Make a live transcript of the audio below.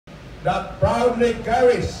that proudly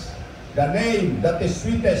carries the name that is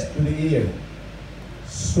sweetest to the ear,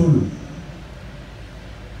 Sulu.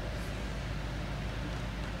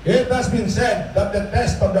 It has been said that the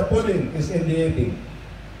test of the pudding is in the eating.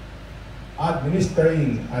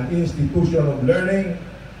 Administering an institution of learning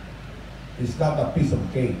is not a piece of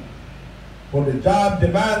cake, for the job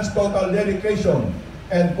demands total dedication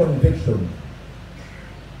and conviction.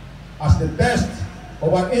 As the test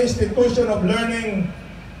of an institution of learning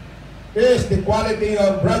is the quality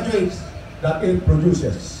of graduates that it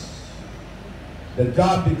produces, the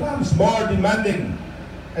job becomes more demanding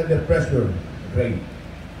and the pressure great.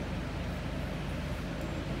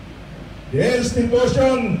 The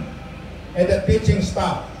institution and the teaching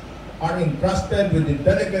staff are entrusted with the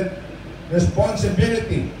delicate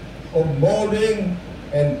responsibility of molding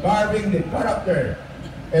and carving the character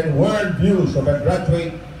and world views of a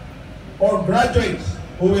graduate or graduates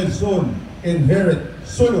who will soon inherit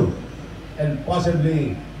Sulu and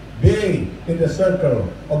possibly be in the circle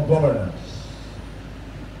of governance.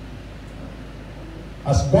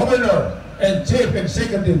 As Governor and Chief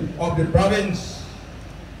Executive of the province,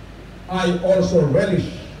 I also relish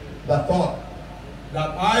the thought that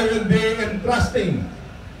I will be entrusting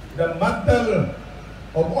the mantle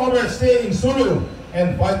of overseeing Sulu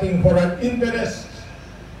and fighting for an interest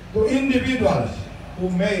to individuals who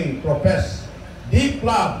may profess deep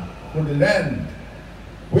love to the land,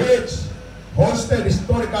 which hosted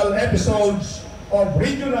historical episodes of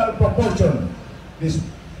regional proportion,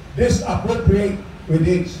 disappropriate with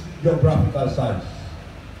its geographical size.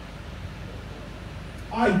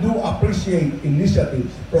 I do appreciate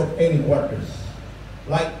initiatives from any quarters,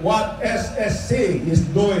 like what SSC is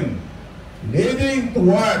doing, leading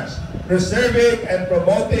towards preserving and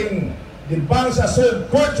promoting the Bangsa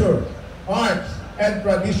Sud culture, arts, and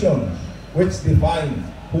traditions which define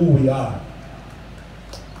who we are.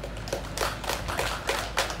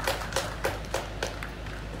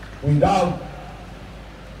 Without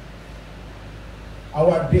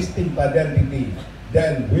our distinct identity,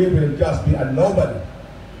 then we will just be a nobody,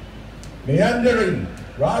 meandering,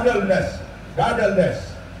 rudderless,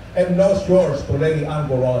 and no shores to lay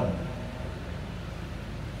anchor on.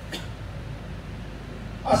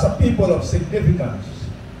 As a people of significance,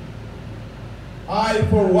 I,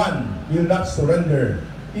 for one, will not surrender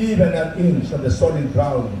even an inch of the solid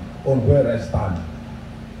ground on where I stand.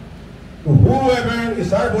 To whoever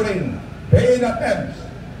is harboring vain attempts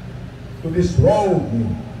to disrobe me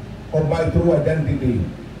of my true identity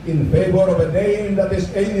in favor of a name that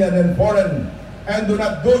is alien and foreign and do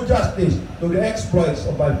not do justice to the exploits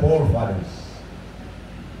of my forefathers,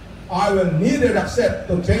 I will neither accept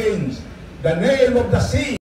to change the name of the sea